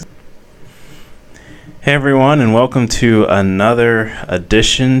Hey everyone, and welcome to another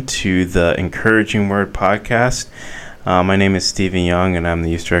edition to the Encouraging Word podcast. My name is Stephen Young, and I'm the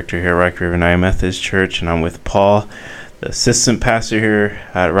youth director here at Rocky River United Methodist Church, and I'm with Paul, the assistant pastor here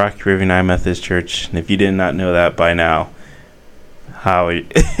at Rocky River United Methodist Church. And if you did not know that by now,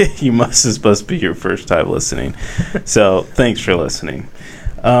 you must be your first time listening. So thanks for listening.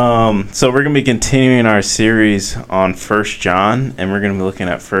 So we're going to be continuing our series on 1 John, and we're going to be looking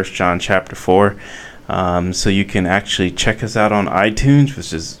at 1 John chapter 4. So you can actually check us out on iTunes,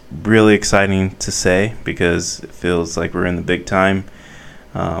 which is really exciting to say because it feels like we're in the big time.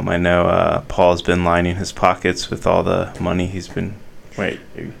 I know Paul's been lining his pockets with all the money he's been... Wait,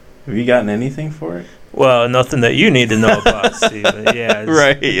 have you gotten anything for it? Well, nothing that you need to know about, Steve. Yeah,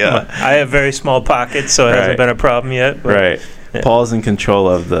 right, yeah. I have very small pockets, so it hasn't been a problem yet. But, right. Yeah. Paul's in control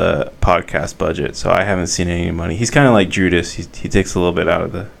of the podcast budget, so I haven't seen any money. He's kind of like Judas. He takes a little bit out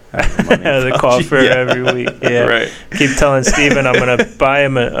of the money. The coffer every week. Yeah. Right. Keep telling Stephen I'm going to buy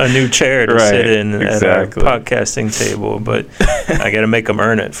him a new chair to sit in at our podcasting table, but I got to make him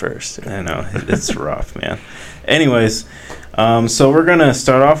earn it first. I know. It's rough, man. Anyways, so we're going to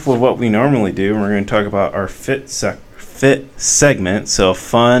start off with what we normally do. We're going to talk about our fit segment. So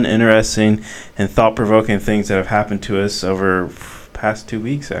fun, interesting, and thought-provoking things that have happened to us over past 2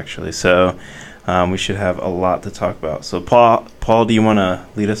 weeks, actually. So we should have a lot to talk about. So Paul, do you want to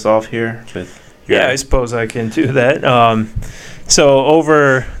lead us off here? Yeah, I suppose I can do that. So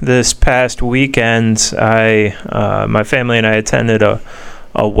over this past weekend, my family and I attended a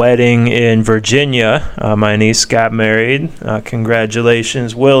wedding in Virginia. My niece got married.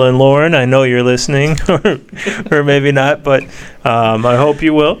 Congratulations, Will and Lauren. I know you're listening, or maybe not, but I hope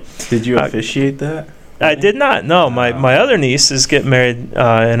you will. Did you officiate that? I did not. No, my other niece is getting married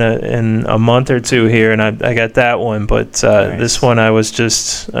in a month or two here, and I got that one. But nice. This one I was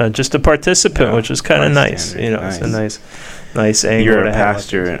just a participant, which was kind of nice. You know, nice. It's a nice angle. You're a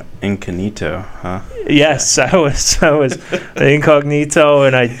pastor incognito, huh? Yes, I was incognito,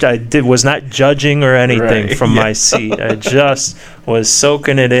 and I was not judging or anything from my seat. I just was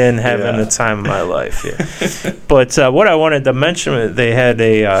soaking it in, having the time of my life. Yeah. But what I wanted to mention, they had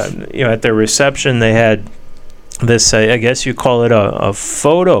at their reception they had this, I guess you call it a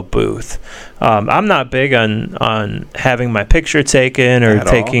photo booth. I'm not big on having my picture taken or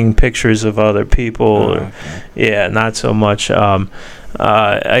taking pictures of other people. Yeah, not so much.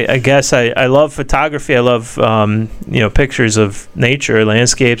 I guess I love photography. I love pictures of nature,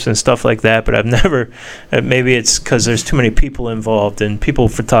 landscapes, and stuff like that. But I've never. Maybe it's because there's too many people involved in people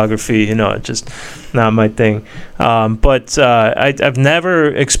photography. It's just not my thing. But I've never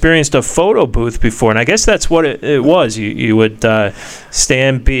experienced a photo booth before, and I guess that's what it was. You would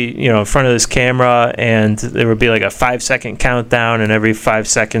stand in front of this camera, and there would be like a 5-second countdown, and every 5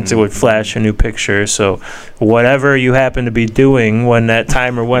 seconds it would flash a new picture. So whatever you happen to be doing when that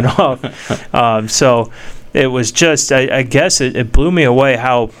timer went off. So it was just, I guess it blew me away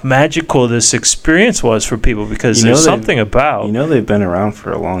how magical this experience was for people, because there's something about... they've been around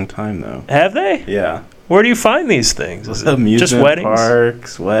for a long time, though. Have they? Yeah. Where do you find these things? Is it just weddings?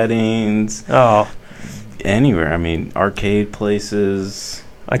 Parks, weddings. Oh. Anywhere. I mean, arcade places.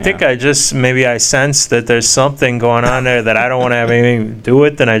 I think I sense that there's something going on there that I don't want to have anything to do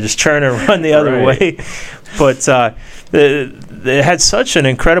with, and I just turn and run the other way. But it had such an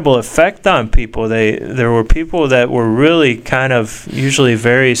incredible effect on people. There were people that were really kind of usually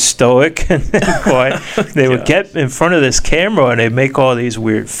very stoic and quiet. They would get in front of this camera and they'd make all these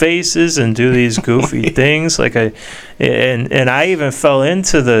weird faces and do these goofy things. And I even fell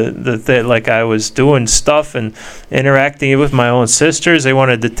into the like I was doing stuff and interacting with my own sisters. They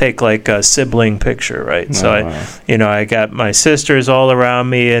wanted to take like a sibling picture, right? I got my sisters all around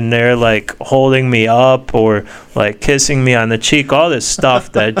me, and they're like holding me up or like kissing me on the cheek, all this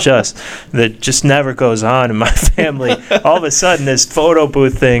stuff that just never goes on in my family. All of a sudden, this photo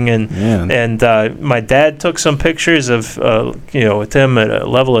booth thing, and my dad took some pictures of with him at a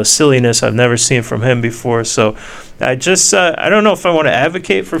level of silliness I've never seen from him before. So I just I don't know if I want to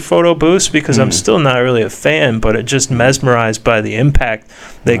advocate for photo booths, because I'm still not really a fan, but it just mesmerized by the impact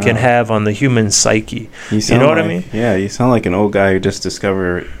they can have on the human psyche. You know what I mean? Yeah, you sound like an old guy who just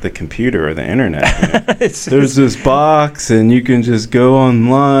discovered the computer or the internet. There's this box, and you can just go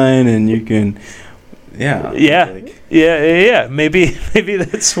online, and you can, Maybe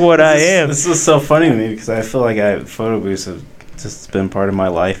that's what I am. This is so funny to me, because I feel like photo booths have just been part of my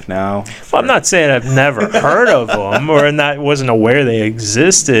life now. Well, I'm not saying I've never heard of them or wasn't aware they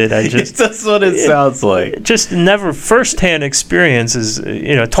existed. I just that's what it sounds like. Just never firsthand experience is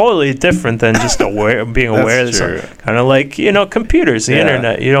totally different than just being aware of it. Kind of like computers, the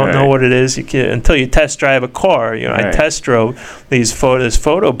internet. You don't know what it is until you test drive a car. I test drove this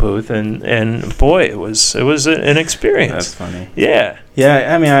photo booth, and boy, it was an experience. That's funny. Yeah.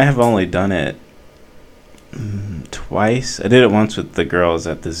 Yeah, I mean, I have only done it twice. I did it once with the girls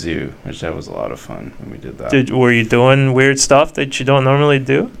at the zoo, which that was a lot of fun when we did that. Were you doing weird stuff that you don't normally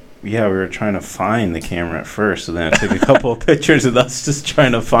do? Yeah, we were trying to find the camera at first, so then I took a couple of pictures of us just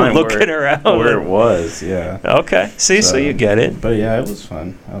trying to find where it was. Yeah. Okay. See, so you get it. But yeah, it was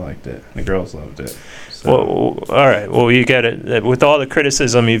fun. I liked it. The girls loved it. So. Well, all right. Well, you get it. With all the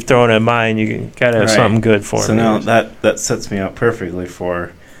criticism you've thrown at mine, you got to have something good for me. So now that sets me up perfectly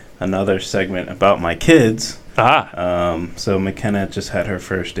for another segment about my kids. So McKenna just had her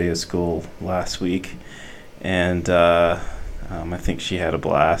first day of school last week, and I think she had a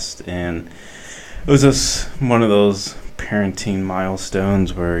blast. And it was just one of those parenting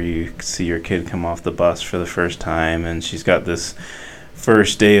milestones where you see your kid come off the bus for the first time, and she's got this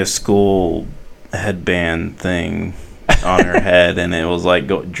first day of school headband thing on her head, and it was like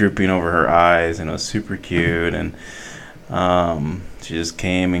drooping over her eyes, and it was super cute. And she just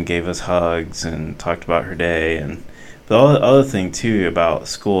came and gave us hugs and talked about her day. And the other thing too about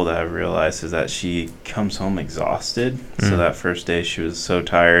school that I realized is that she comes home exhausted. So that first day she was so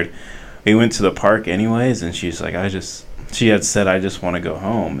tired. We went to the park anyways, and she's like, she had said, I just want to go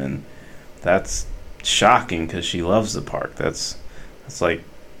home. And that's shocking because she loves the park. That's like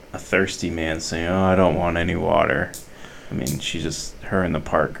a thirsty man saying, oh, I don't want any water. I mean, her in the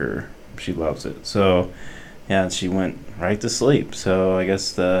park, she loves it. So yeah, she went right to sleep. So I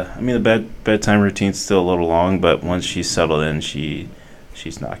guess the bedtime routine's still a little long, but once she's settled in, she's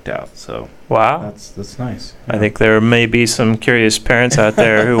knocked out. So wow, that's nice. Yeah. I think there may be some curious parents out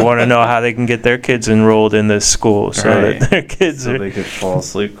there who want to know how they can get their kids enrolled in this school that their kids they could fall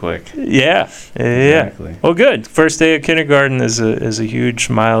asleep quick. Yeah, exactly. Well, good. First day of kindergarten is a huge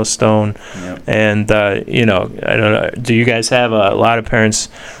milestone. Yep. And I don't know. Do you guys have a lot of parents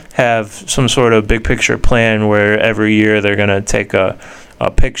have some sort of big picture plan where every year they're going to take a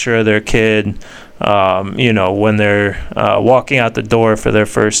picture of their kid, when they're walking out the door for their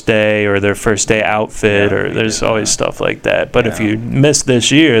first day or their first day outfit, or there's always stuff like that. But if you miss this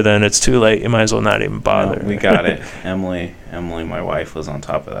year, then it's too late. You might as well not even bother. No, we got it. Emily, my wife, was on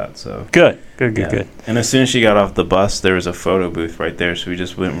top of that. So good. And as soon as she got off the bus, there was a photo booth right there, so we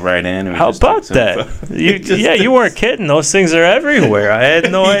just went right in. And how about that? You weren't kidding. Those things are everywhere. I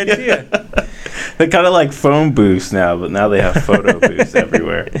had no idea. They're kind of like phone booths now, but now they have photo booths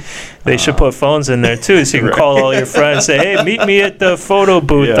everywhere. They should put phones in there too, so you can call all your friends and say, hey, meet me at the photo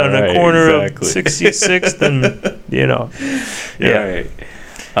booth on the corner of 66th and, Yeah.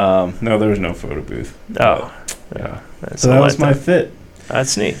 Right. No, there was no photo booth. Oh. Yeah. So that was my fit.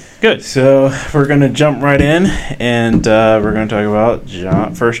 That's neat. Good. So we're going to jump right in, and we're going to talk about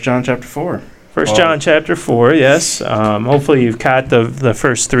 1 John chapter 4. 1 John chapter 4, yes. Hopefully you've caught the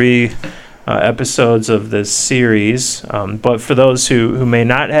first 3 episodes of this series, but for those who may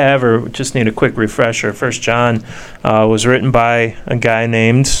not have or just need a quick refresher, 1 John was written by a guy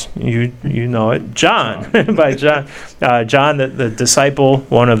named, you know it, John. By John. John, the disciple,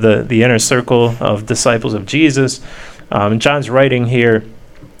 one of the inner circle of disciples of Jesus. John's writing here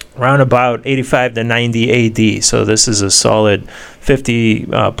around about 85 to 90 AD. So this is a solid 50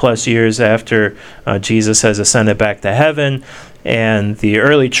 plus years after Jesus has ascended back to heaven. And the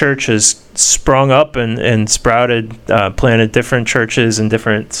early church has sprung up and sprouted, planted different churches in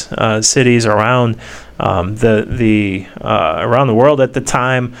different cities around around the world at the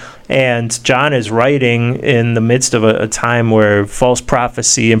time. And John is writing in the midst of a time where false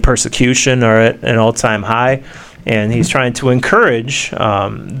prophecy and persecution are at an all-time high. And he's trying to encourage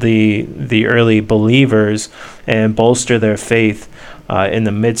the early believers and bolster their faith in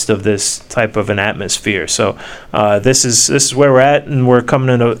the midst of this type of an atmosphere. So this is where we're at, and we're coming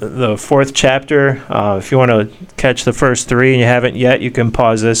into the 4th chapter. If you want to catch the first 3 and you haven't yet, you can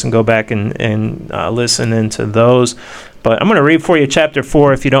pause this and go back and listen into those. But I'm going to read for you chapter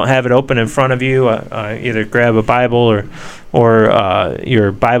 4. If you don't have it open in front of you, either grab a Bible or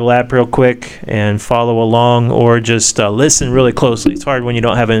your Bible app real quick and follow along, or just listen really closely. It's hard when you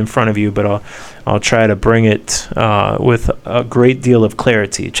don't have it in front of you, but I'll try to bring it with a great deal of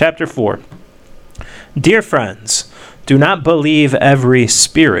clarity. Chapter 4. Dear friends, do not believe every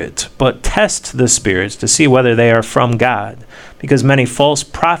spirit, but test the spirits to see whether they are from God, because many false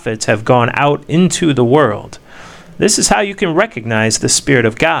prophets have gone out into the world. This is how you can recognize the Spirit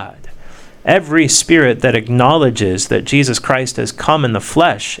of God. Every spirit that acknowledges that Jesus Christ has come in the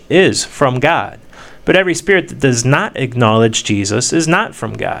flesh is from God. But every spirit that does not acknowledge Jesus is not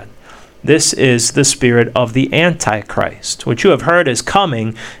from God. This is the spirit of the Antichrist, which you have heard is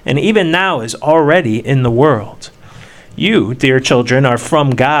coming, and even now is already in the world. You, dear children, are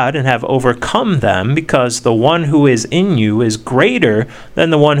from God and have overcome them, because the one who is in you is greater than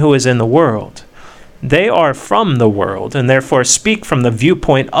the one who is in the world. They are from the world, and therefore speak from the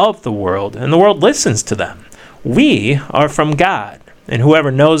viewpoint of the world, and the world listens to them. We are from God, and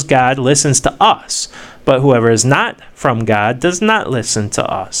whoever knows God listens to us, but whoever is not from God does not listen to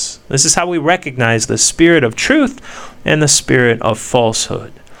us. This is how we recognize the spirit of truth and the spirit of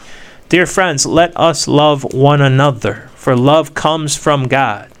falsehood. Dear friends, let us love one another, for love comes from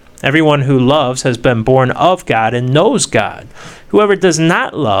God. Everyone who loves has been born of God and knows God. Whoever does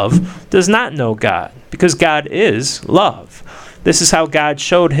not love does not know God, because God is love. This is how God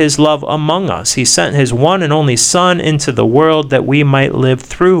showed his love among us. He sent his one and only Son into the world that we might live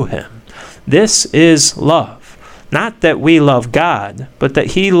through him. This is love. Not that we love God, but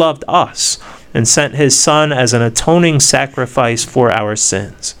that he loved us and sent his Son as an atoning sacrifice for our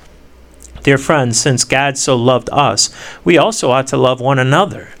sins. Dear friends, since God so loved us, we also ought to love one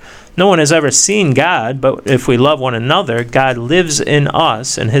another. No one has ever seen God, but if we love one another, God lives in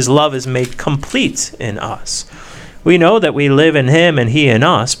us, and his love is made complete in us. We know that we live in him and he in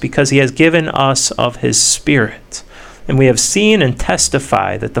us, because he has given us of his Spirit. And we have seen and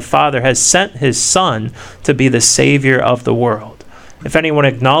testify that the Father has sent his Son to be the Savior of the world. If anyone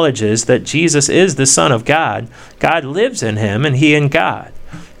acknowledges that Jesus is the Son of God, God lives in him and he in God.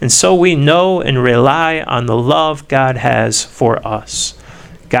 And so we know and rely on the love God has for us.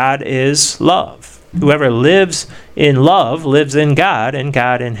 God is love. Whoever lives in love lives in God and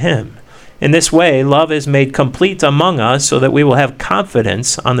God in him. In this way, love is made complete among us so that we will have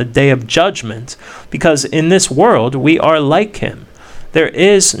confidence on the day of judgment, because in this world we are like him. There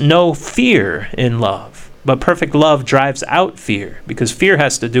is no fear in love, but perfect love drives out fear, because fear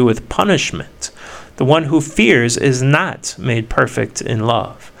has to do with punishment. The one who fears is not made perfect in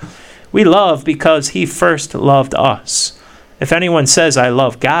love. We love because he first loved us. If anyone says, I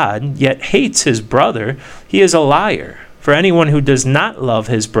love God, yet hates his brother, he is a liar. For anyone who does not love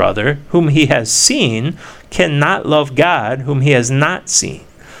his brother, whom he has seen, cannot love God, whom he has not seen.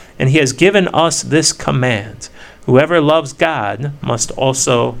 And he has given us this command: whoever loves God must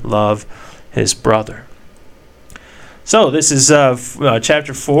also love his brother. So this is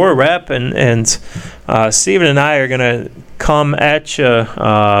chapter 4, Rep, and Stephen and I are going to come at you,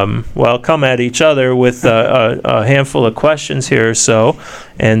 come at each other with a handful of questions here or so,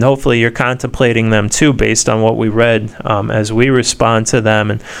 and hopefully you're contemplating them too based on what we read as we respond to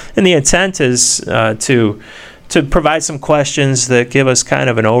them. And the intent is to provide some questions that give us kind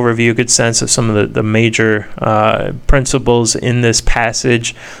of an overview, good sense of some of the major principles in this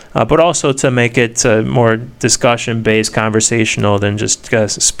passage, but also to make it more discussion-based, conversational than just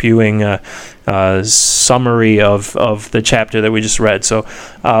spewing a summary of the chapter that we just read. So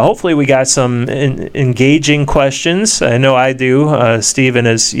hopefully we got some engaging questions. I know I do. Stephen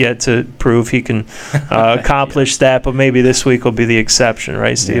has yet to prove he can accomplish that, but maybe this week will be the exception,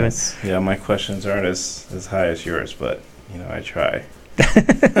 right, Stephen? Yes. Yeah, my questions aren't as high as yours, but I try.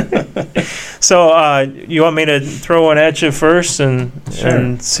 So you want me to throw one at you first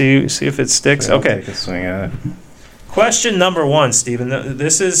and see if it sticks? I'll Okay. take a swing at it. Question number 1, Stephen.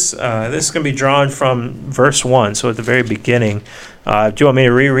 This is going to be drawn from verse 1, so at the very beginning. Do you want me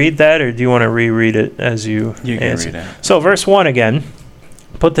to reread that, or do you want to reread it as you answer? Read it. So verse 1 again.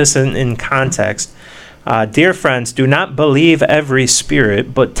 Put this in context. Dear friends, do not believe every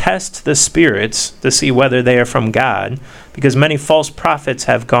spirit, but test the spirits to see whether they are from God, because many false prophets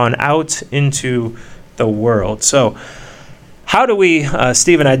have gone out into the world. So how do we,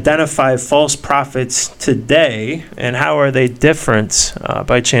 Stephen, identify false prophets today, and how are they different,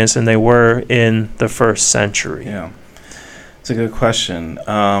 by chance, than they were in the first century? Yeah, it's a good question.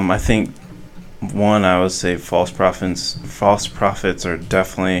 I think, one, I would say false prophets are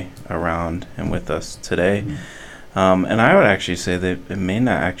definitely around and with us today. And I would actually say that it may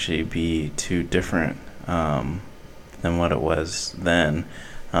not actually be too different than what it was then.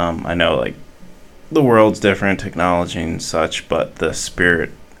 I know, the world's different, technology and such, but the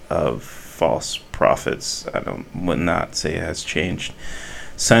spirit of false prophets, would not say has changed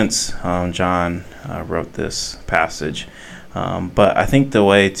since John wrote this passage. But I think the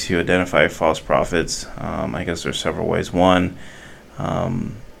way to identify false prophets, I guess there's several ways. One,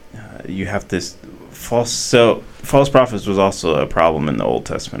 you have to false prophets was also a problem in the Old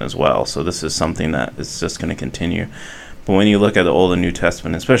Testament as well. So this is something that is just going to continue. But when you look at the Old and New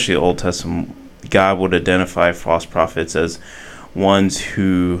Testament, especially the Old Testament, God would identify false prophets as ones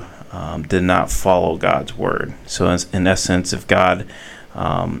who did not follow God's word. So in essence, if God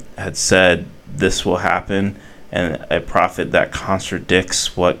had said this will happen, and a prophet that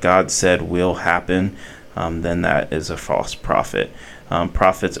contradicts what God said will happen, then that is a false prophet.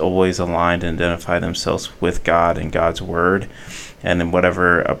 Prophets always aligned and identify themselves with God and God's word, and in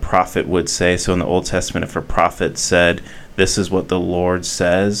whatever a prophet would say. So in the Old Testament, if a prophet said, "This is what the Lord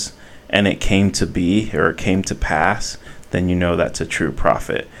says," and it came to be or it came to pass, then you know that's a true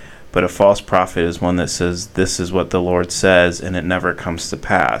prophet. But a false prophet is one that says, "This is what the Lord says," and it never comes to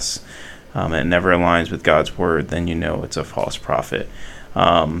pass. It never aligns with God's word, then you know it's a false prophet.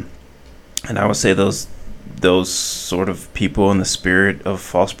 And I would say those sort of people in the spirit of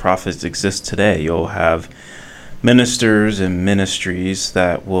false prophets exist today. You'll have ministers and ministries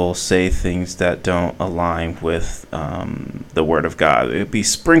that will say things that don't align with the word of God. It would be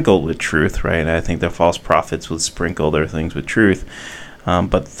sprinkled with truth, right? And I think the false prophets would sprinkle their things with truth.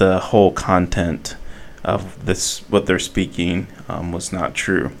 But the whole content of this, what they're speaking, was not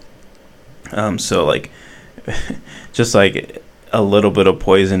true. So like, just like a little bit of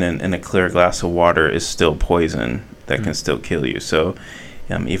poison in a clear glass of water is still poison that can still kill you. So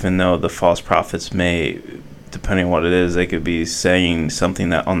even though the false prophets may, depending on what it is, they could be saying something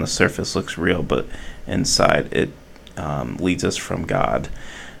that on the surface looks real, but inside it leads us from God.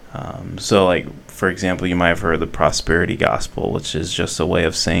 So like, for example, you might have heard the prosperity gospel, which is just a way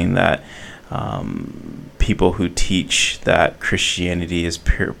of saying that people who teach that Christianity is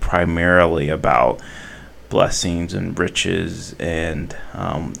primarily about blessings and riches and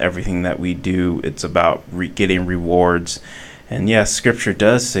everything that we do, it's about getting rewards. And yes, Scripture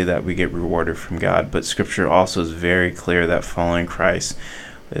does say that we get rewarded from God, but Scripture also is very clear that following Christ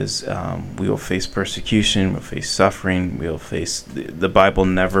is we will face persecution, we'll face suffering, we'll face. The Bible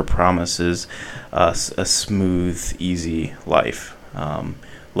never promises us a smooth, easy life.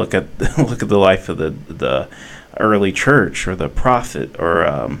 Look at the life of the early church or the prophet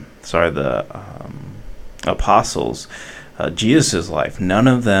or the apostles. Jesus' life, none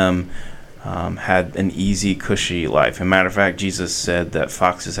of them had an easy, cushy life. As a matter of fact, Jesus said that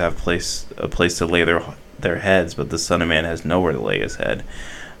foxes have a place to lay their heads, but the Son of Man has nowhere to lay his head.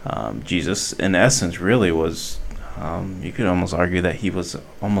 Jesus, in essence, really was, you could almost argue that he was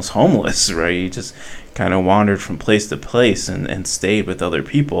almost homeless, right? He just kind of wandered from place to place and stayed with other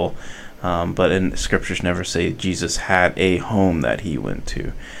people. But in scriptures never say Jesus had a home that he went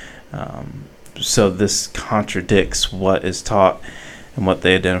to. So this contradicts what is taught and what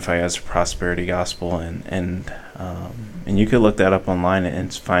they identify as a prosperity gospel. And you could look that up online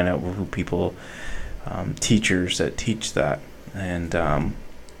and find out who people, teachers that teach that. And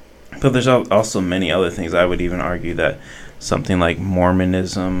but there's also many other things. I would even argue that something like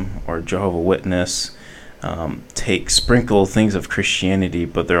Mormonism or Jehovah's Witness sprinkle things of Christianity,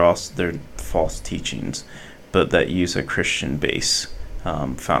 but they're false teachings, but that use a Christian base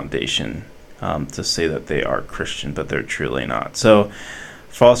foundation to say that they are Christian, but they're truly not. So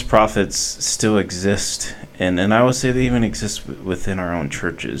false prophets still exist, and I would say they even exist within our own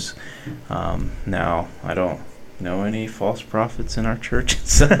churches. Now, I don't know any false prophets in our church,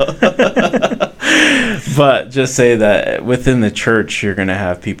 so but just say that within the church you're going to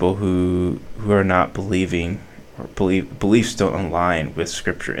have people who are not believing, or beliefs don't align with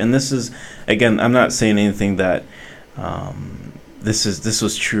Scripture. And this is, again, I'm not saying anything that this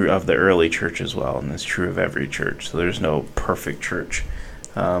was true of the early church as well, and it's true of every church. So there's no perfect church,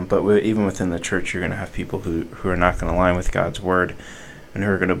 but even within the church you're going to have people who are not going to align with God's word, and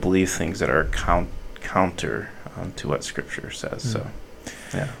who are going to believe things that are counter to what Scripture says. So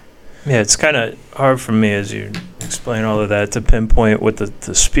yeah, it's kind of hard for me as you explain all of that to pinpoint what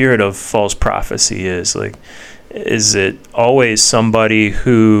the spirit of false prophecy is. Like, is it always somebody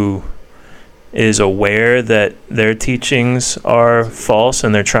who is aware that their teachings are false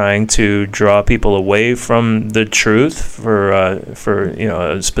and they're trying to draw people away from the truth for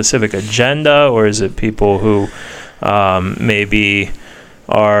a specific agenda, or is it people who maybe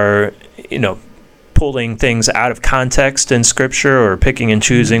are pulling things out of context in Scripture, or picking and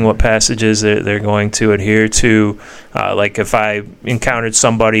choosing what passages they're going to adhere to? Like if I encountered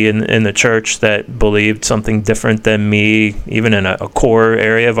somebody in the church that believed something different than me, even in a core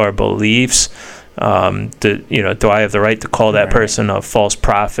area of our beliefs, Do I have the right to call that person a false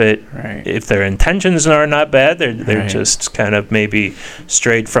prophet? Right. If their intentions are not bad, they're just kind of maybe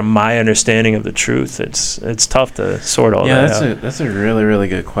strayed from my understanding of the truth. It's tough to sort all that out. That's a really, really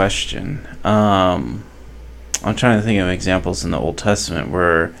good question. I'm trying to think of examples in the Old Testament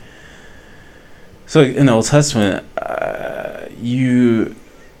where. So in the Old Testament,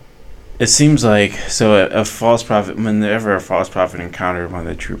 it seems like a false prophet. Whenever a false prophet encountered one of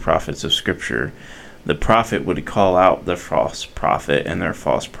the true prophets of Scripture, the prophet would call out the false prophet and their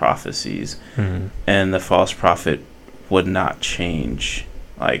false prophecies, and the false prophet would not change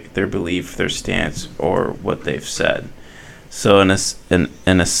like their belief, their stance, or what they've said. So in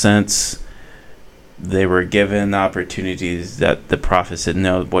a sense, they were given opportunities that the prophet said,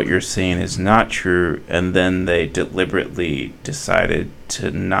 no, what you're saying is not true, and then they deliberately decided to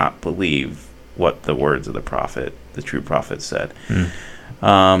not believe what the words of the true prophet said.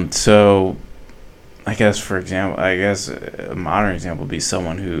 So I guess, for example, a modern example would be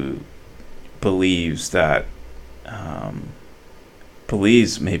someone who believes that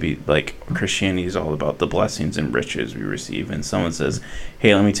maybe like Christianity is all about the blessings and riches we receive, and someone says,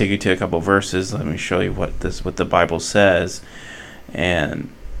 hey, let me take you to a couple verses, let me show you what the Bible says, and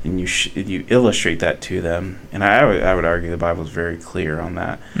you illustrate that to them, and I would argue the Bible is very clear on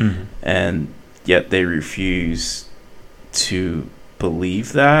that, and yet they refuse to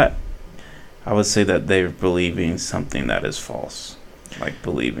believe that. I would say that they're believing something that is false. I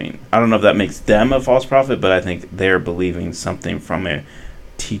don't know if that makes them a false prophet, but I think they're believing something from a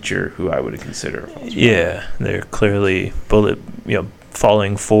teacher who I would consider a false prophet. Yeah, they're clearly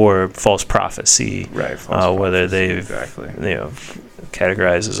falling for false prophecy, right? Whether they've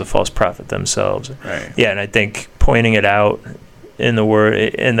categorized as a false prophet themselves, right? Yeah, and I think pointing it out in the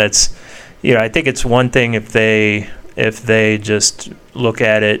word, and that's, I think it's one thing if they just look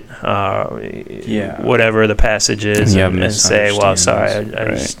at it, whatever the passage is, and say, well, sorry,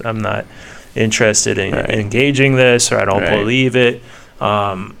 I'm not interested in engaging this, or I don't believe it.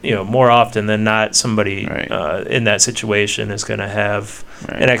 More often than not, somebody in that situation is going to have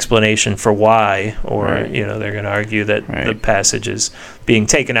an explanation for why, or they're going to argue that the passage is being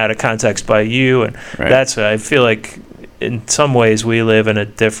taken out of context by you, and that's I feel like in some ways we live in a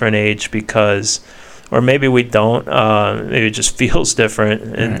different age because. Or maybe we don't. Maybe it just feels different,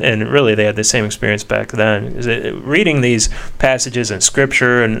 and really they had the same experience back then. Reading these passages in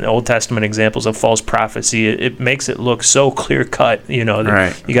Scripture and Old Testament examples of false prophecy, it makes it look so clear cut. You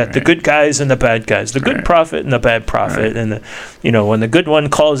got the good guys and the bad guys, the good prophet and the bad prophet, and when the good one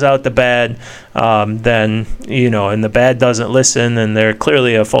calls out the bad, then and the bad doesn't listen, and they're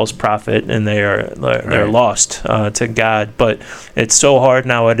clearly a false prophet, and they're lost to God. But it's so hard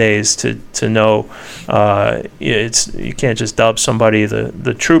nowadays to know. You can't just dub somebody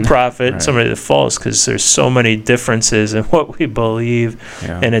the true prophet and somebody the false, because there's so many differences in what we believe,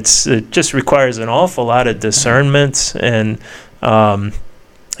 and it just requires an awful lot of discernment and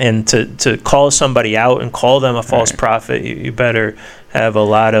to call somebody out and call them a false prophet, you better have a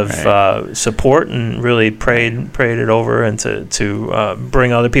lot of support and really prayed it over, and to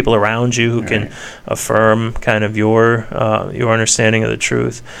bring other people around you who can affirm kind of your understanding of the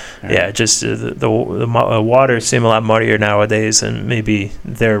truth. Just the waters seem a lot muddier nowadays, and maybe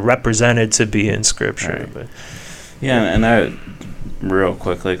they're represented to be in Scripture. But and I real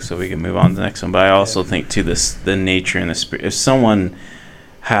quickly so we can move on to the next one. But I also think too the nature and the spirit. If someone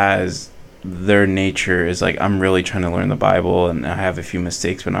has their nature is like, I'm really trying to learn the Bible and I have a few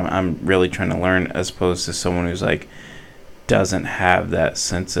mistakes, but I'm really trying to learn, as opposed to someone who's like doesn't have that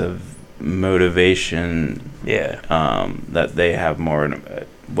sense of motivation, that they have more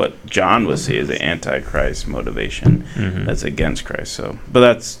what John would say is an anti-Christ motivation that's against Christ. So,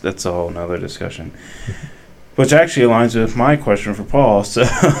 but that's a whole nother discussion. Which actually aligns with my question for Paul. So,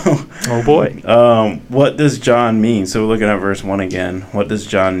 oh boy, what does John mean? So we're looking at verse 1 again. What does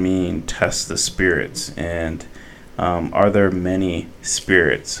John mean? Test the spirits, and are there many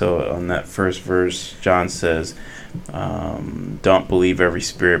spirits? So on that first verse, John says, "Don't believe every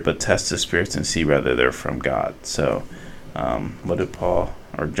spirit, but test the spirits and see whether they're from God." So, what did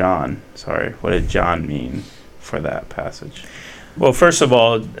John mean for that passage? Well, first of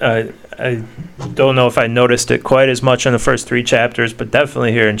all, I don't know if I noticed it quite as much in the first 3 chapters, but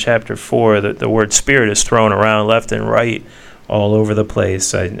definitely here in chapter 4, the word spirit is thrown around left and right all over the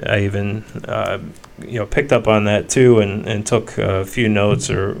place. I even picked up on that too, and took a few notes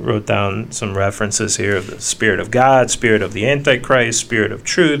or wrote down some references here of the Spirit of God, Spirit of the Antichrist, Spirit of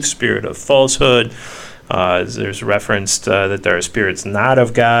truth, Spirit of falsehood. There's referenced that there are spirits not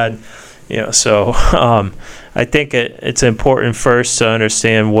of God. So I think it's important first to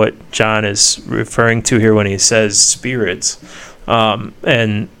understand what John is referring to here when he says spirits,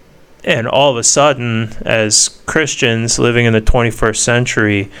 and all of a sudden, as Christians living in the 21st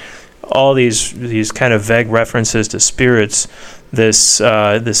century, all these kind of vague references to spirits, this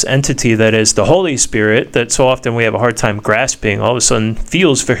entity that is the Holy Spirit, that so often we have a hard time grasping, all of a sudden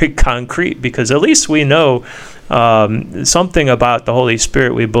feels very concrete, because at least we know something about the Holy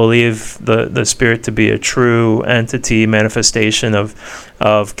Spirit. We believe the Spirit to be a true entity, manifestation of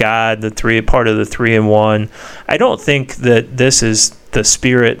God, part of the three in one. I don't think that this is the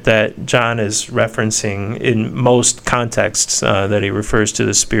Spirit that John is referencing in most contexts, that he refers to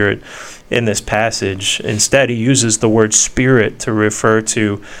the Spirit in this passage. Instead, he uses the word Spirit to refer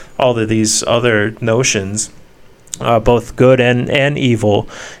to all of these other notions, both good and evil.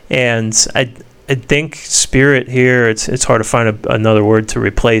 And I think spirit here, it's hard to find another word to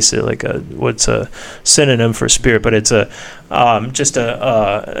replace it, like what's a synonym for spirit, but it's when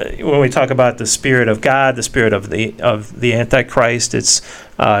we talk about the Spirit of God, the spirit of the Antichrist, it's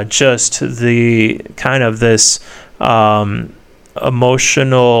just the kind of this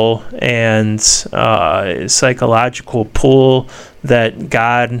emotional and psychological pull that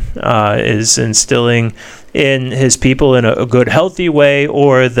God is instilling in his people in a good, healthy way,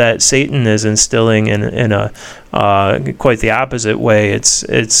 or that Satan is instilling in a quite the opposite way.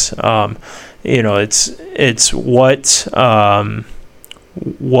 It's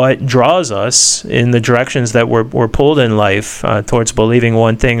what draws us in the directions that we're pulled in life, towards believing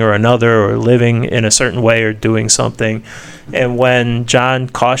one thing or another, or living in a certain way, or doing something. And when John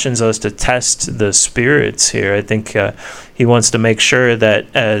cautions us to test the spirits here, I think he wants to make sure that,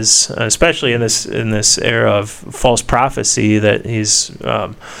 especially in this era of false prophecy that his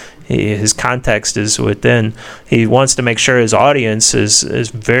context is within, he wants to make sure his audience is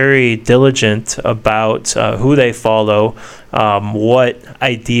very diligent about who they follow, what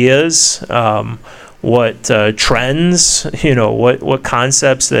ideas, what trends, what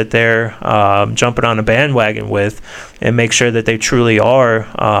concepts that they're jumping on a bandwagon with, and make sure that they truly are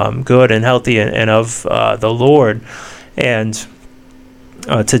good and healthy and of the Lord. And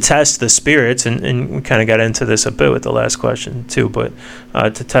to test the spirits, and we kind of got into this a bit with the last question too, but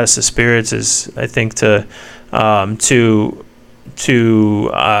to test the spirits is, I think, to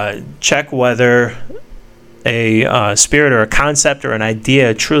check whether a spirit or a concept or an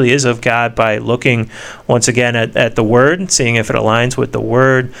idea truly is of God by looking once again at the Word, seeing if it aligns with the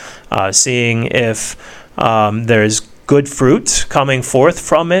Word, seeing if there's good fruit coming forth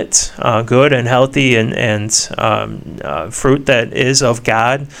from it, good and healthy and fruit that is of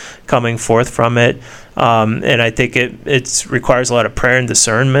God coming forth from it. And I think it requires a lot of prayer and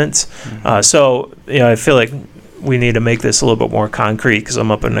discernment. Mm-hmm. So I feel like we need to make this a little bit more concrete, because I'm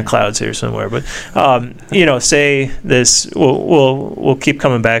up in the clouds here somewhere. But say this. We'll keep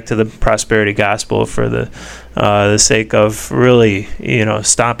coming back to the prosperity gospel for the sake of really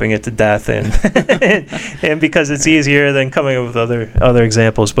stomping it to death, and because it's easier than coming up with other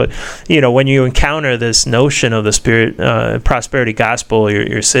examples. But when you encounter this notion of the spirit prosperity gospel,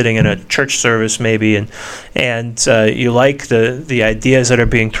 you're sitting in a church service maybe, and you like the ideas that are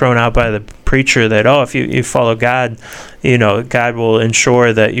being thrown out by the preacher that, if you follow God, God will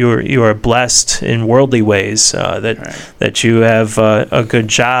ensure that you are blessed in worldly ways, that you have a good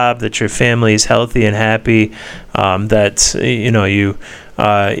job, that your family is healthy and happy, that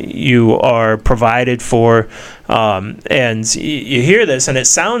you are provided for, and you hear this and it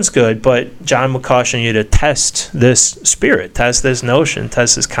sounds good, but John would caution you to test this spirit, test this notion,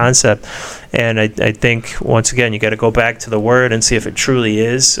 test this concept. And I think, once again, you got to go back to the Word and see if it truly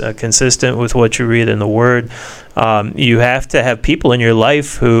is consistent with what you read in the Word. You have to have people in your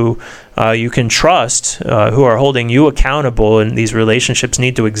life who you can trust, who are holding you accountable, and these relationships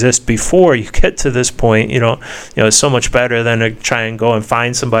need to exist before you get to this point. It's so much better than to try and go and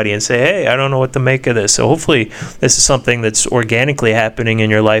find somebody and say, hey, I don't know what to make of this. So hopefully this is something that's organically happening in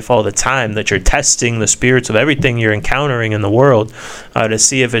your life all the time, that you're testing the spirits of everything you're encountering in the world, to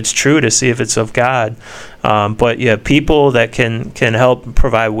see if it's true, to see if it's of God. But you have people that can help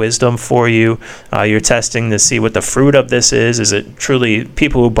provide wisdom for you. You're testing to see what the fruit of this is. Is it truly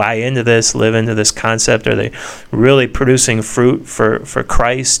people who buy into this, live into this concept? Are they really producing fruit for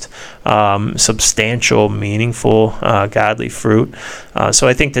Christ? Substantial, meaningful, godly fruit. So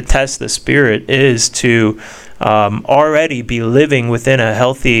I think to test the spirit is to already be living within a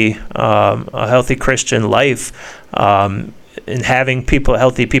healthy Christian life, and having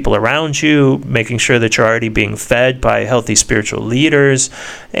healthy people around you, making sure that you're already being fed by healthy spiritual leaders,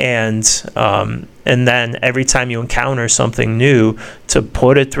 and And then every time you encounter something new, to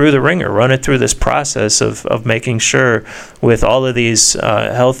put it through the ringer, run it through this process of making sure with all of these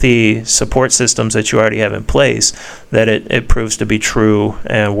healthy support systems that you already have in place, that it proves to be true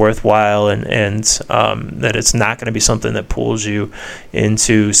and worthwhile, and that it's not going to be something that pulls you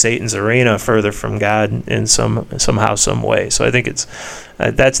into Satan's arena further from God in somehow, some way. So I think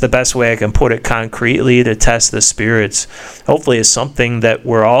that's the best way I can put it concretely, to test the spirits. Hopefully it's something that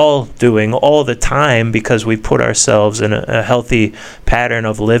we're all doing all the time, because we've put ourselves in a healthy pattern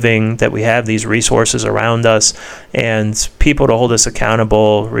of living, that we have these resources around us and people to hold us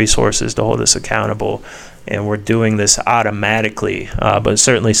accountable, resources to hold us accountable, and we're doing this automatically. But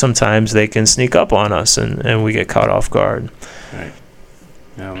certainly sometimes they can sneak up on us and we get caught off guard. Right.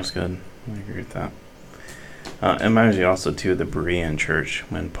 Yeah, that was good. I agree with that. It reminds me also, too, of the Berean church.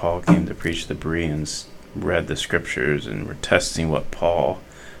 When Paul came to preach, the Bereans read the scriptures and were testing what Paul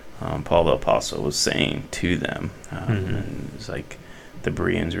the Apostle was saying to them. And it's like the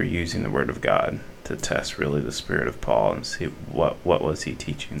Bereans were using the Word of God to test really the spirit of Paul and see what was he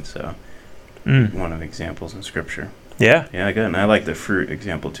teaching. So one of the examples in Scripture. Yeah. Yeah, good. And I like the fruit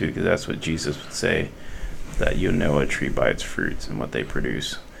example, too, because that's what Jesus would say, that you know a tree by its fruits and what they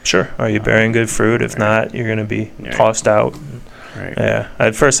produce. Sure. Are you bearing good fruit? If not, you're going to be tossed out. Right. Yeah.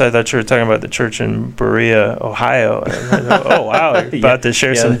 At first, I thought you were talking about the church in Berea, Ohio. Oh, wow. You're about to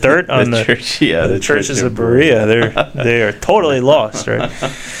share some dirt on the church. Yeah, the churches of Berea. They are totally lost, right?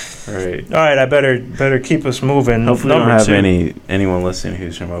 Right. All right. I better keep us moving. Hopefully, we don't have anyone listening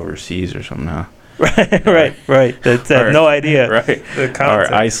who's from overseas or something, huh? Right. That have no idea. Right.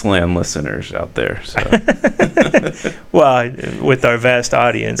 Our Iceland listeners out there. So. Well, with our vast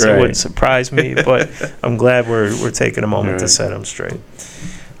audience, it wouldn't surprise me, but I'm glad we're taking a moment to set them straight.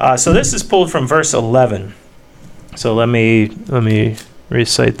 So this is pulled from verse 11. So let me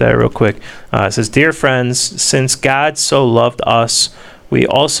recite that real quick. It says, "Dear friends, since God so loved us, we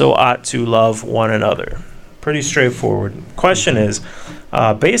also ought to love one another." Pretty straightforward. Question is,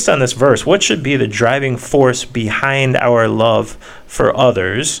 based on this verse, what should be the driving force behind our love for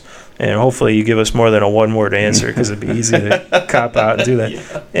others? And hopefully you give us more than a one-word answer, because it'd be easy to cop out and do that.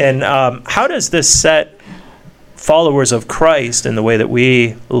 Yeah. And how does this set followers of Christ in the way that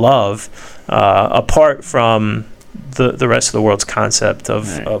we love apart from the rest of the world's concept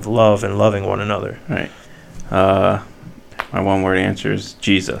of love and loving one another? Right. My one-word answer is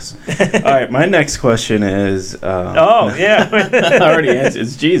Jesus. All right, my next question is... I already answered.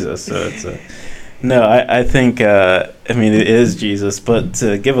 It's Jesus. So it's no, I think, it is Jesus, but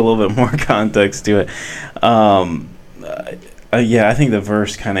to give a little bit more context to it, I think the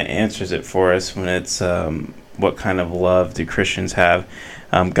verse kind of answers it for us when it's what kind of love do Christians have.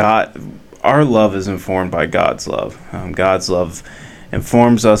 Our love is informed by God's love. God's love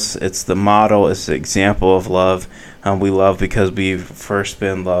informs us. It's the model. It's the example of love. We love because we've first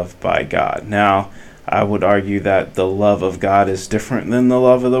been loved by God. Now, I would argue that the love of God is different than the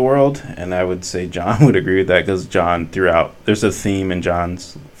love of the world, and I would say John would agree with that, because John, throughout, there's a theme in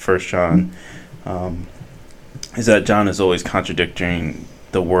First John, is that John is always contradicting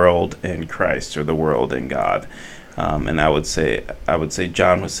the world and Christ, or the world and God. And I would say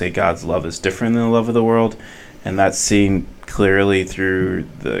John would say God's love is different than the love of the world, and that's seen clearly through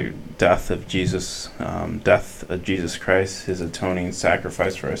the death of Jesus Christ, his atoning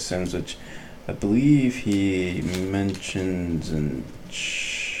sacrifice for our sins, which I believe he mentions in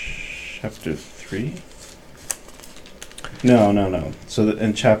chapter 3. No. So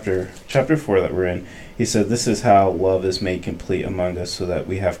in chapter 4 that we're in, he said, "This is how love is made complete among us, so that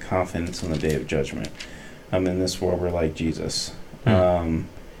we have confidence on the day of judgment. In this world, we're like Jesus."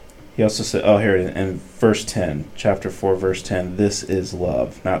 He also said, here in verse 10, chapter 4, verse 10, "This is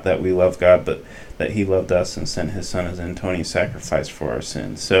love, not that we love God, but that he loved us and sent his son as an atoning sacrifice for our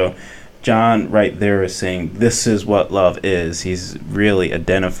sins." So John right there is saying this is what love is. He's really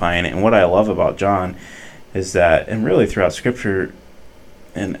identifying it. And what I love about John is that, and really throughout Scripture,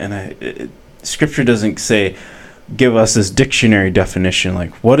 Scripture doesn't give us this dictionary definition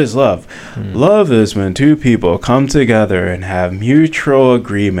like, what is love? Love is when two people come together and have mutual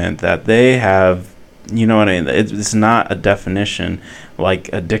agreement that they have, you know what I mean? It's not a definition like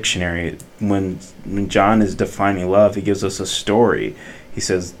a dictionary. When John is defining love, he gives us a story. He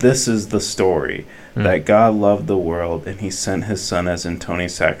says, this is the story, that God loved the world and he sent his son as an atoning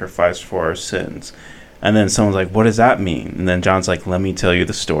sacrifice for our sins. And then someone's like, what does that mean? And then John's like, let me tell you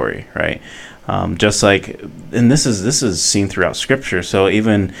the story, right? Just like, and this is seen throughout Scripture. So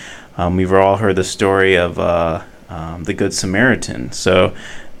even we've all heard the story of the Good Samaritan. So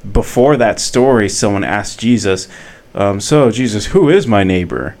before that story, someone asked Jesus, so Jesus, who is my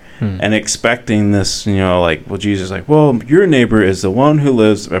neighbor? And expecting this, Jesus, your neighbor is the one who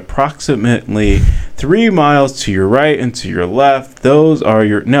lives approximately 3 miles to your right and to your left. Those are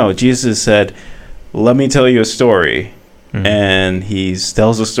your... No, Jesus said, let me tell you a story. And he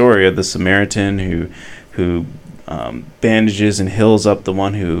tells a story of the Samaritan who bandages and heals up the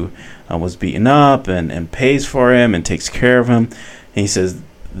one who was beaten up and pays for him and takes care of him. And he says,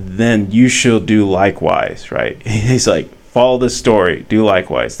 then you shall do likewise, right? He's like, follow this story, do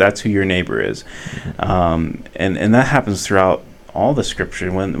likewise. That's who your neighbor is. And that happens throughout all the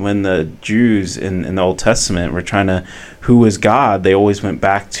scripture. When the Jews in the Old Testament were trying to, who is God, they always went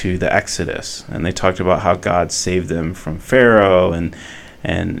back to the Exodus. And they talked about how God saved them from Pharaoh and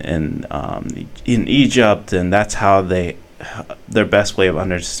in Egypt. And that's how their best way of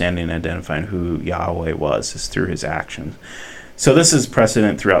understanding and identifying who Yahweh was is through his actions. So this is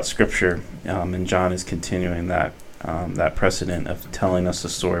precedent throughout scripture. And John is continuing that precedent of telling us the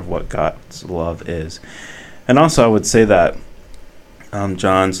story of what God's love is. And also I would say that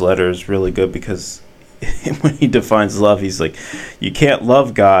John's letter is really good because when he defines love, he's like, you can't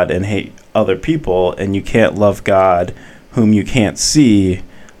love God and hate other people, and you can't love God whom you can't see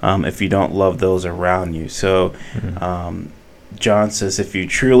if you don't love those around you. So John says if you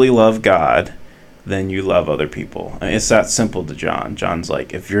truly love God, then you love other people. It's that simple to John. John's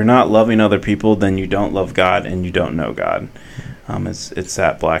like, if you're not loving other people, then you don't love God and you don't know God. It's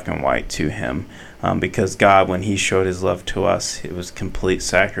that black and white to him. Because God, when he showed his love to us, it was complete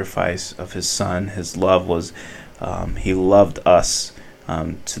sacrifice of his son. His love was, he loved us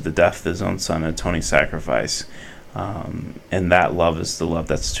to the death of his own son, an atoning sacrifice. And that love is the love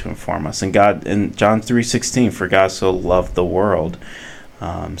that's to inform us. And God, in John 3:16, for God so loved the world.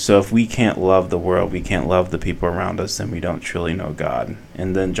 So if we can't love the world, we can't love the people around us, then we don't truly know God.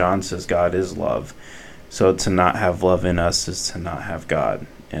 And then John says God is love. So to not have love in us is to not have God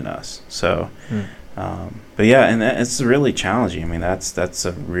in us. So, but yeah, and it's really challenging. I mean, that's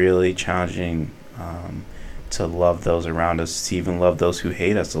a really challenging to love those around us, to even love those who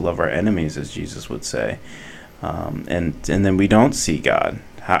hate us, to love our enemies, as Jesus would say. And then we don't see God.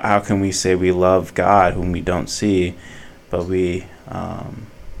 How can we say we love God whom we don't see, but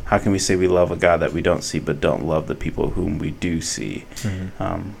how can we say we love a God that we don't see but don't love the people whom we do see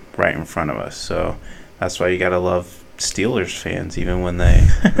right in front of us? So that's why you got to love Steelers fans even when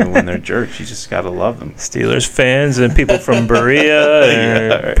they're jerks. You just got to love them. Steelers fans and people from Berea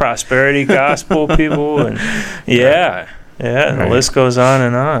and right. Prosperity Gospel people and right. The list goes on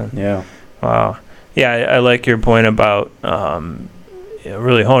and on. Yeah. Wow. Yeah, I like your point about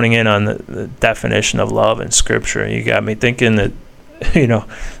really honing in on the definition of love in Scripture. You got me thinking that,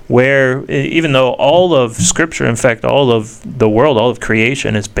 where, even though all of Scripture, in fact, all of the world, all of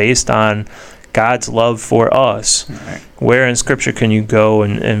creation is based on God's love for us, right. Where in Scripture can you go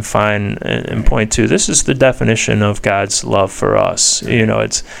and find and point to, this is the definition of God's love for us?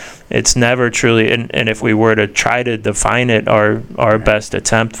 Right. It's never truly, and if we were to try to define it, our right. best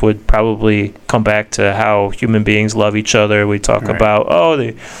attempt would probably come back to how human beings love each other. We talk right. about,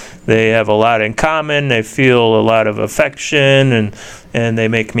 they have a lot in common, they feel a lot of affection, and they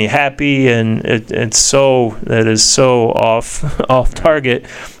make me happy, and that is so off target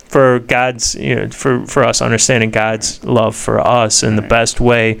for God's, for us understanding God's love for us, and right. the best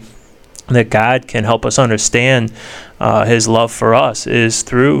way that God can help us understand his love for us is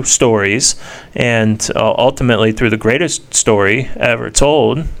through stories, and ultimately through the greatest story ever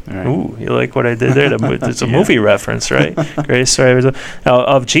told. Right. Ooh, you like what I did there? It's a movie reference, right? Greatest story ever told,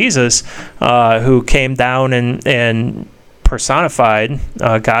 of Jesus, who came down and personified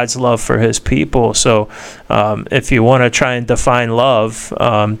God's love for his people. So if you want to try and define love,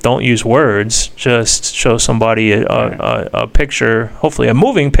 don't use words. Just show somebody a picture, hopefully a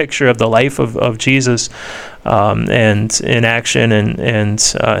moving picture of the life of Jesus, and in action, and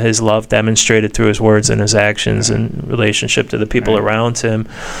his love demonstrated through his words and his actions in relationship to the people around him.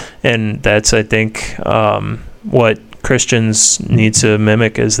 And that's, I think, what Christians need to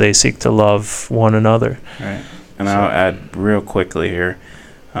mimic as they seek to love one another. Right. And I'll add real quickly here,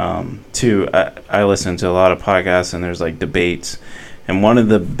 too, I listen to a lot of podcasts, and there's like debates. And one of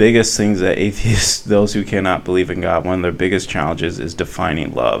the biggest things that atheists, those who cannot believe in God, one of their biggest challenges is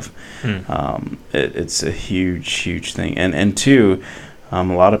defining love. It's a huge, huge thing. And two, a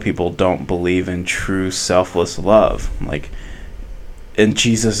lot of people don't believe in true selfless love. And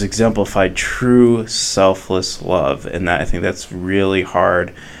Jesus exemplified true selfless love. And I think that's really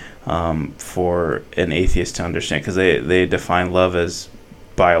hard for an atheist to understand, because they define love as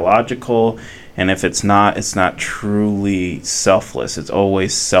biological And if it's not truly selfless. It's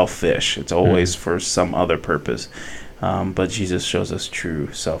always selfish. It's always for some other purpose. But Jesus shows us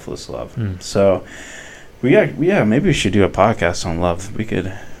true selfless love. So maybe we should do a podcast on love. We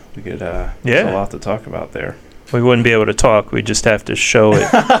could there's a lot to talk about there. We wouldn't be able to talk. We just have to show it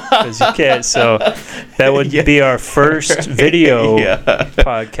because you can't. So that would be our first video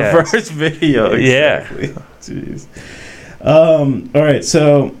podcast. First video. Exactly. Yeah. Jeez. All right.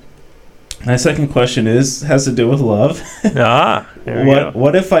 So my second question has to do with love.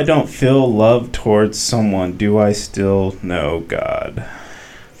 What if I don't feel love towards someone? Do I still know God?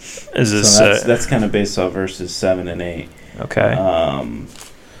 Is this that's kind of based off verses 7 and 8. Okay.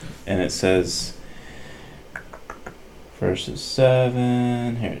 And it says, verses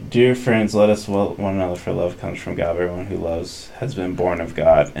 7 here. Dear friends, let us love one another, for love comes from God. Everyone who loves has been born of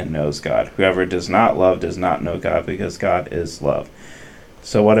God and knows God. Whoever does not love does not know God, because God is love.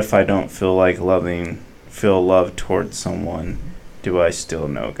 So what if I don't feel love towards someone? Do I still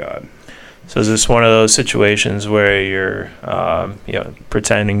know God? So is this one of those situations where you're,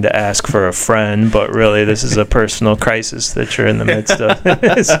 pretending to ask for a friend, but really this is a personal crisis that you're in the midst of?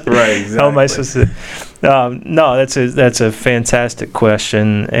 Right. Exactly. How am I supposed to? No, that's a fantastic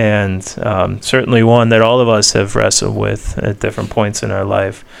question, and certainly one that all of us have wrestled with at different points in our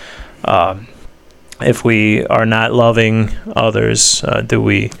life. If we are not loving others, do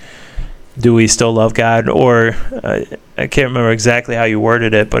we still love God? Or I can't remember exactly how you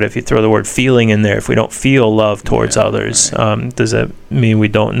worded it, but if you throw the word feeling in there, if we don't feel love towards others, right. Does that mean we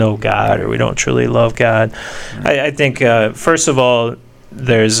don't know God or we don't truly love God? Right. I think, first of all,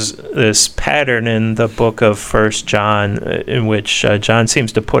 there's this pattern in the book of 1 John in which John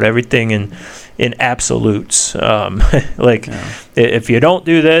seems to put everything in absolutes. If you don't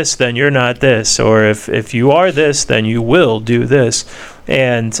do this, then you're not this. Or if you are this, then you will do this.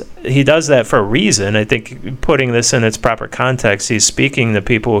 And he does that for a reason. I think putting this in its proper context, he's speaking to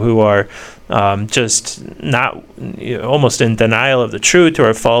people who are just not almost in denial of the truth, or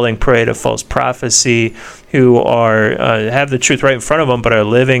are falling prey to false prophecy, who are have the truth right in front of them but are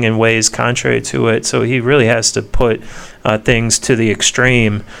living in ways contrary to it. So he really has to put things to the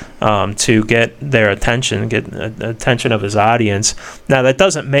extreme to get their attention, get the attention of his audience. Now, that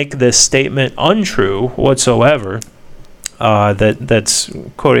doesn't make this statement untrue whatsoever. That's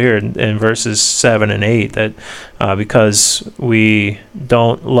quoted here in verses 7 and 8, that because we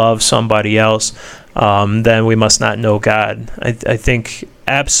don't love somebody else, then we must not know God. I think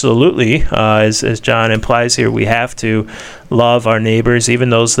absolutely, as John implies here, we have to love our neighbors,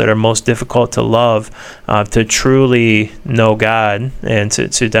 even those that are most difficult to love, to truly know God and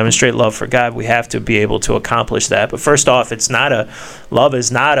to demonstrate love for God. We have to be able to accomplish that. But first off, love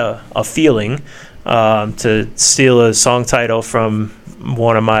is not a feeling. To steal a song title from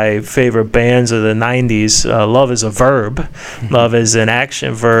one of my favorite bands of the 90s, love is a verb. Mm-hmm. Love is an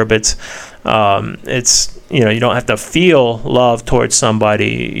action verb. It's you don't have to feel love towards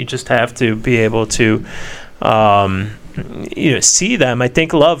somebody. You just have to be able to see them. I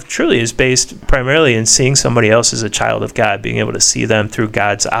think love truly is based primarily in seeing somebody else as a child of God, being able to see them through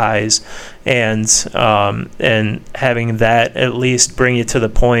God's eyes, and having that at least bring you to the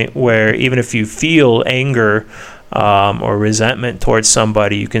point where even if you feel anger or resentment towards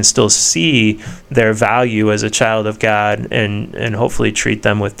somebody, you can still see their value as a child of God and hopefully treat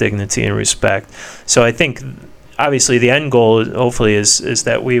them with dignity and respect. So I think obviously the end goal hopefully is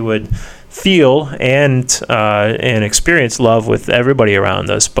that we would feel and experience love with everybody around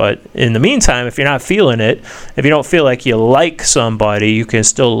us. But in the meantime, if you're not feeling it, if you don't feel like you like somebody, you can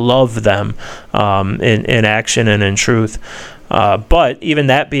still love them in action and in truth. But even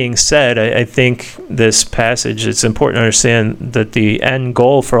that being said, I think this passage, it's important to understand that the end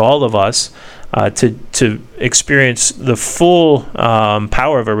goal for all of us to experience the full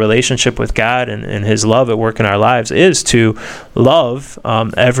power of a relationship with God and His love at work in our lives is to love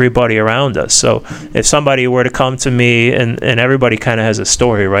everybody around us. So if somebody were to come to me, and everybody kind of has a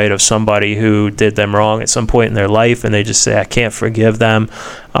story, right, of somebody who did them wrong at some point in their life, and they just say, I can't forgive them.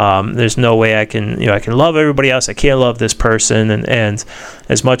 There's no way I can love everybody else. I can't love this person. And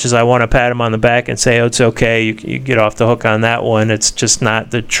as much as I want to pat them on the back and say, oh, it's okay, you get off the hook on that one, it's just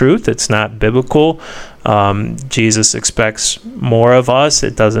not the truth. It's not biblical. Jesus expects more of us.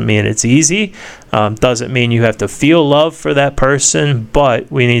 It doesn't mean it's easy. Doesn't mean you have to feel love for that person,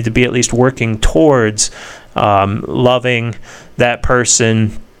 but we need to be at least working towards loving that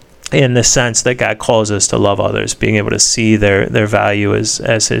person in the sense that God calls us to love others, being able to see their value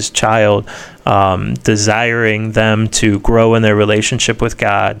as his child, desiring them to grow in their relationship with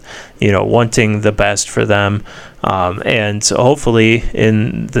God, wanting the best for them, and hopefully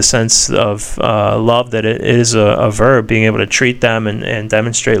in the sense of love, that it is a verb, being able to treat them and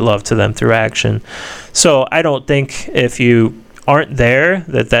demonstrate love to them through action. So I don't think if you aren't there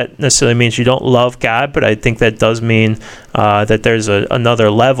that necessarily means you don't love God, but I think that does mean that there's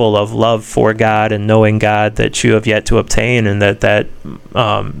another level of love for God and knowing God that you have yet to obtain, and that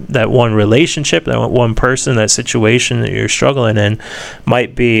one relationship, that one person, that situation that you're struggling in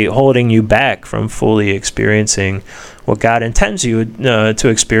might be holding you back from fully experiencing what God intends you to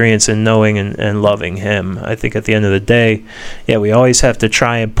experience in knowing and loving Him. I think at the end of the day, we always have to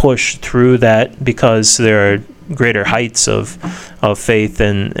try and push through that, because there are greater heights of faith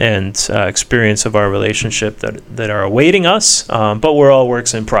and experience of our relationship that are awaiting us, but we're all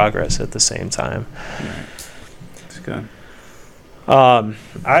works in progress at the same time. That's good.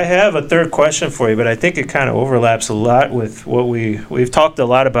 I have a third question for you, but I think it kind of overlaps a lot with what we've talked a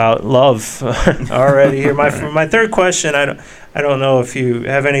lot about love already here. My third question, I don't know if you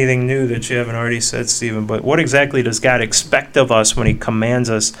have anything new that you haven't already said, Stephen, but what exactly does God expect of us when He commands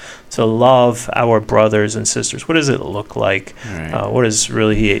us to love our brothers and sisters? What does it look like? Right. What is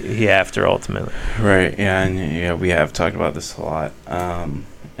really He after ultimately? Right. Yeah. And we have talked about this a lot. And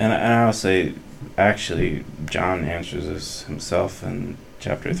I'll say, actually, John answers this himself in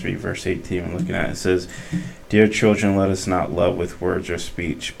chapter 3, verse 18. When looking at it, it says, "Dear children, let us not love with words or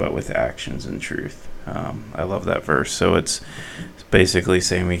speech, but with actions and truth." I love that verse. So it's basically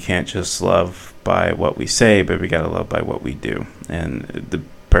saying we can't just love by what we say, but we got to love by what we do. And the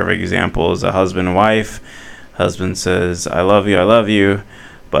perfect example is a husband and wife. Husband says, I love you,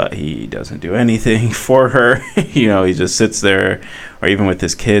 but he doesn't do anything for her. He just sits there. Or even with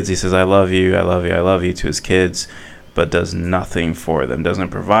his kids, he says, I love you to his kids, but does nothing for them, doesn't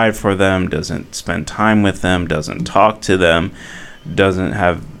provide for them, doesn't spend time with them, doesn't talk to them, doesn't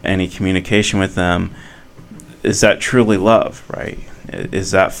have any communication with them. Is that truly love, right?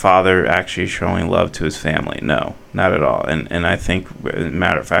 Is that father actually showing love to his family? No, not at all. And I think, as a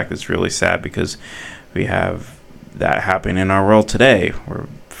matter of fact, it's really sad, because we have that happening in our world today, where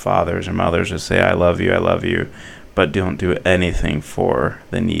fathers or mothers just say, I love you, but don't do anything for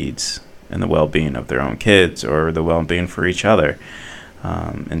the needs and the well-being of their own kids or the well-being for each other.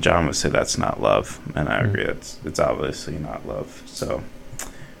 And John would say that's not love, and I agree. It's obviously not love. So,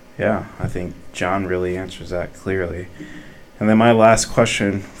 yeah, I think John really answers that clearly. And then my last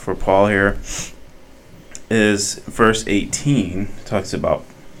question for Paul here is verse 18. Talks about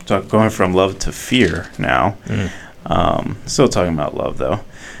going from love to fear now. Still talking about love, though.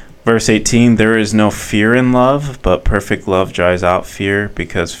 Verse 18, there is no fear in love, but perfect love drives out fear,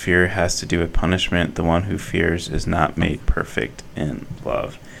 because fear has to do with punishment. The one who fears is not made perfect in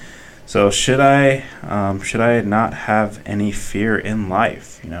love. So should I not have any fear in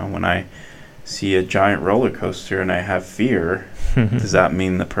life? When I see a giant roller coaster and I have fear, does that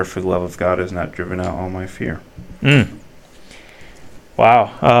mean the perfect love of God has not driven out all my fear?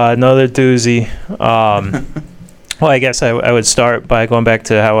 Wow, another doozy. Well, I guess I would start by going back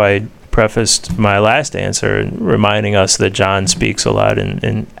to how I prefaced my last answer, and reminding us that John speaks a lot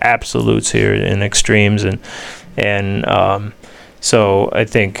in absolutes here, in extremes, and so I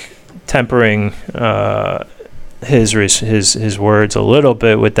think tempering his words a little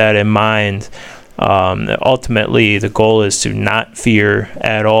bit with that in mind. Ultimately, the goal is to not fear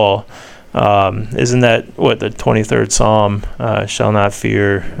at all. Isn't that what the 23rd Psalm, shall not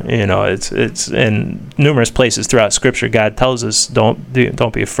fear? It's in numerous places throughout Scripture. God tells us don't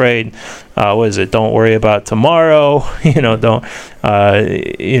be afraid. What is it? Don't worry about tomorrow. Don't.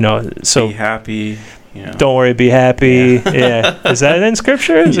 So be happy. Don't worry, be happy. Yeah. Is that in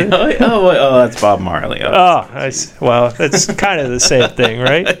Scripture? Is it? That's Bob Marley. Well, that's kind of the same thing,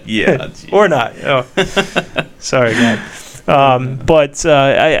 right? Yeah. Or not. Oh, sorry, God. But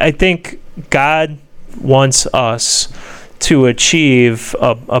I think God wants us to achieve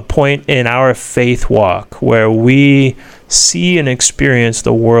a point in our faith walk where we see and experience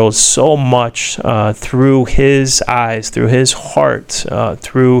the world so much through His eyes, through His heart,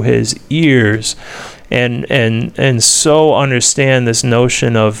 through His ears, and so understand this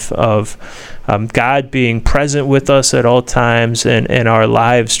notion of God being present with us at all times, and our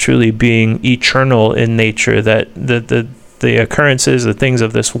lives truly being eternal in nature, that the occurrences, the things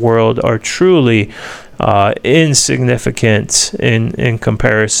of this world are truly insignificant in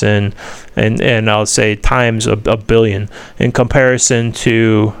comparison, and I'll say times a billion in comparison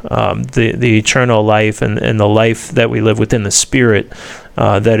to the eternal life and the life that we live within the Spirit,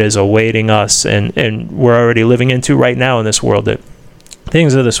 that is awaiting us, and we're already living into right now in this world. That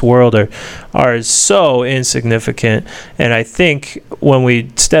things of this world are so insignificant, and I think when we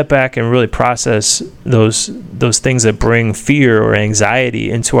step back and really process those things that bring fear or anxiety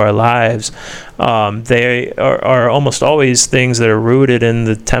into our lives, they are almost always things that are rooted in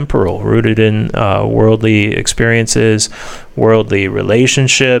the temporal, rooted in worldly experiences, worldly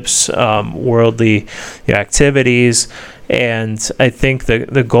relationships, worldly activities. And I think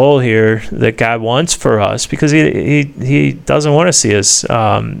the goal here that God wants for us, because he doesn't want to see us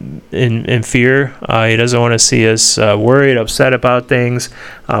in fear. He doesn't want to see us worried, upset about things.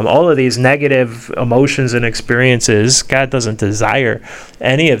 All of these negative emotions and experiences, God doesn't desire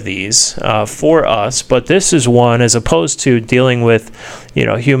any of these for us. But this is one, as opposed to dealing with,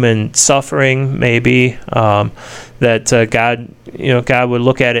 human suffering, maybe, that God would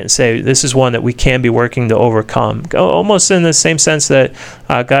look at it and say, this is one that we can be working to overcome. Almost in the same sense that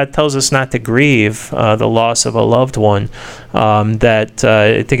God tells us not to grieve the loss of a loved one. That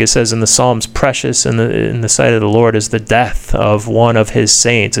I think it says in the Psalms, precious in the sight of the Lord is the death of one of His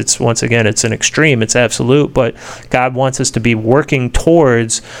saints. It's an extreme, it's absolute, but God wants us to be working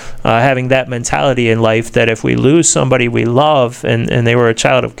towards having that mentality in life, that if we lose somebody we love and they were a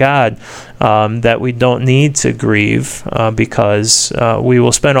child of God, that we don't need to grieve because we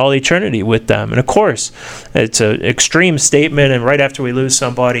will spend all eternity with them. And of course, it's an extreme statement, and right after we lose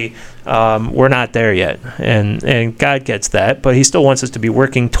somebody, we're not there yet. And God gets that, but He still wants us to be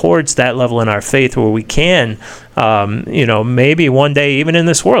working towards that level in our faith where we can, maybe one day, even in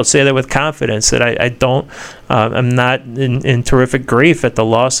this world, say that with confidence, that I'm not in terrific grief at the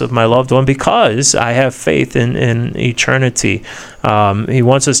loss of my loved one, because I have faith in eternity. He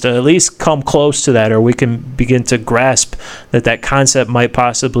wants us to at least come close to that, or we can begin to grasp that concept might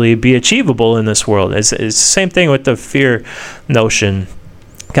possibly be achievable in this world. It's the same thing with the fear notion.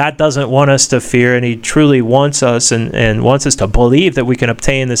 God doesn't want us to fear, and He truly wants us and wants us to believe that we can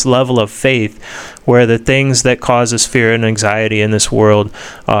obtain this level of faith where the things that cause us fear and anxiety in this world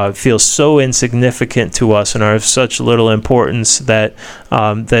feel so insignificant to us and are of such little importance that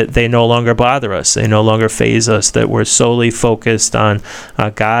they no longer bother us. They no longer faze us, that we're solely focused on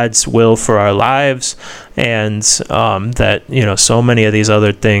God's will for our lives, and that so many of these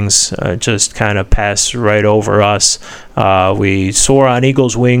other things just kind of pass right over us. We soar on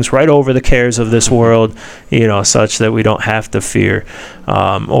eagle's wings right over the cares of this world, such that we don't have to fear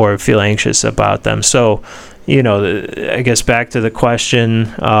or feel anxious about them. So, I guess back to the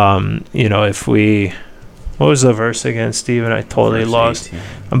question, if we... What was the verse again, Stephen? I totally lost. 18.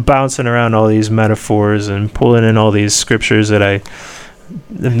 I'm bouncing around all these metaphors and pulling in all these scriptures that I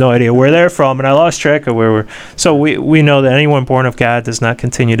have no idea where they're from, and I lost track of where we're... So we know that anyone born of God does not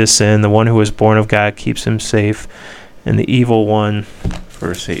continue to sin. The one who is born of God keeps him safe, and the evil one...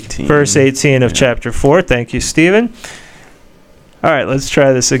 Verse 18. Verse 18 of chapter 4. Thank you, Stephen. All right, let's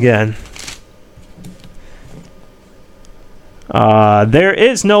try this again. There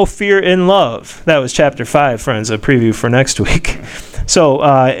is no fear in love. That was chapter 5, friends, a preview for next week. So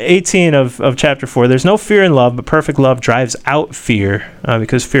 18 of chapter 4, there's no fear in love, but perfect love drives out fear,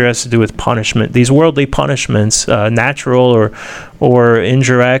 because fear has to do with punishment. These worldly punishments, natural or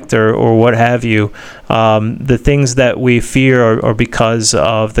indirect or what have you, the things that we fear are because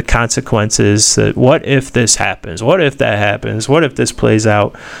of the consequences. That what if this happens? What if that happens? What if this plays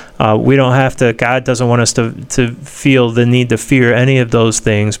out? We don't have to... God doesn't want us to feel the need to fear any of those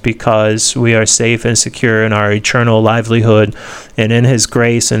things, because we are safe and secure in our eternal livelihood and in His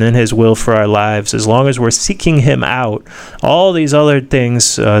grace and in His will for our lives. As long as we're seeking Him out, all these other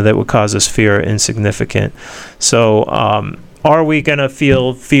things that would cause us fear are insignificant. So, are we going to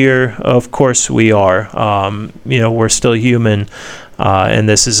feel fear? Of course we are. We're still human, and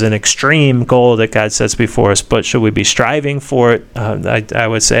this is an extreme goal that God sets before us, but should we be striving for it? I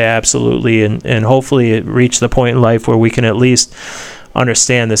would say absolutely, and hopefully it reach the point in life where we can at least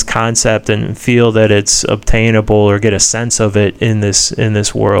understand this concept and feel that it's obtainable, or get a sense of it in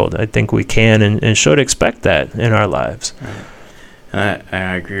this world. I think we can and should expect that in our lives. And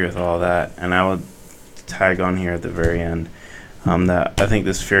I agree with all that, and I would tag on here at the very end that I think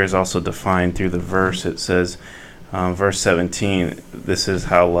this fear is also defined through the verse. It says, verse 17, this is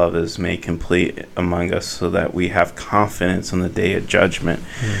how love is made complete among us, so that we have confidence on the day of judgment.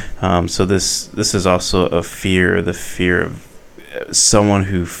 So this is also a fear, the fear of someone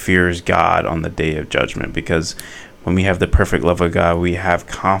who fears God on the day of judgment, because when we have the perfect love of God, we have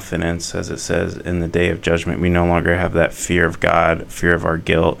confidence, as it says, in the day of judgment. We no longer have that fear of God, fear of our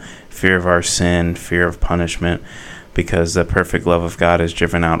guilt, fear of our sin, fear of punishment. because the perfect love of God has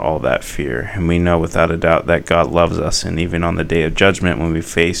driven out all that fear. And we know without a doubt that God loves us. And even on the day of judgment, when we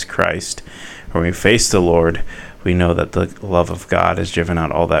face Christ, or we face the Lord, we know that the love of God has driven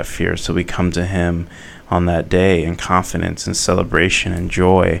out all that fear. So we come to him on that day in confidence and celebration and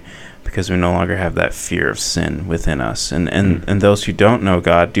joy, because we no longer have that fear of sin within us. And those who don't know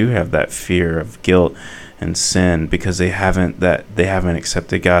God do have that fear of guilt and sin, because they haven't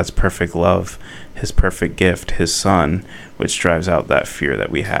accepted God's perfect love, his perfect gift, his Son, which drives out that fear that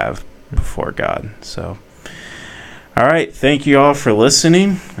we have before God. So, all right, thank you all for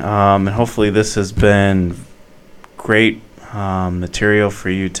listening, and hopefully this has been great material for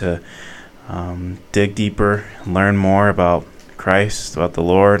you to dig deeper, learn more about Christ, about the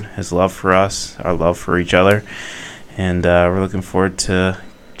Lord, his love for us, our love for each other. And we're looking forward to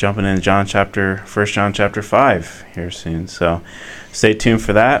jumping into 1 John chapter 5 here soon. So stay tuned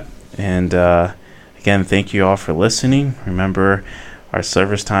for that. And again, thank you all for listening. Remember, our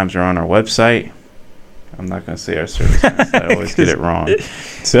service times are on our website. I'm not going to say our service times. I always get it wrong.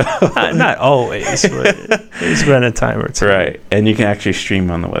 So not always, but there's been a time or two. Right. And you can actually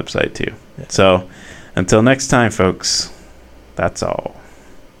stream on the website too. Yeah. So until next time, folks, that's all.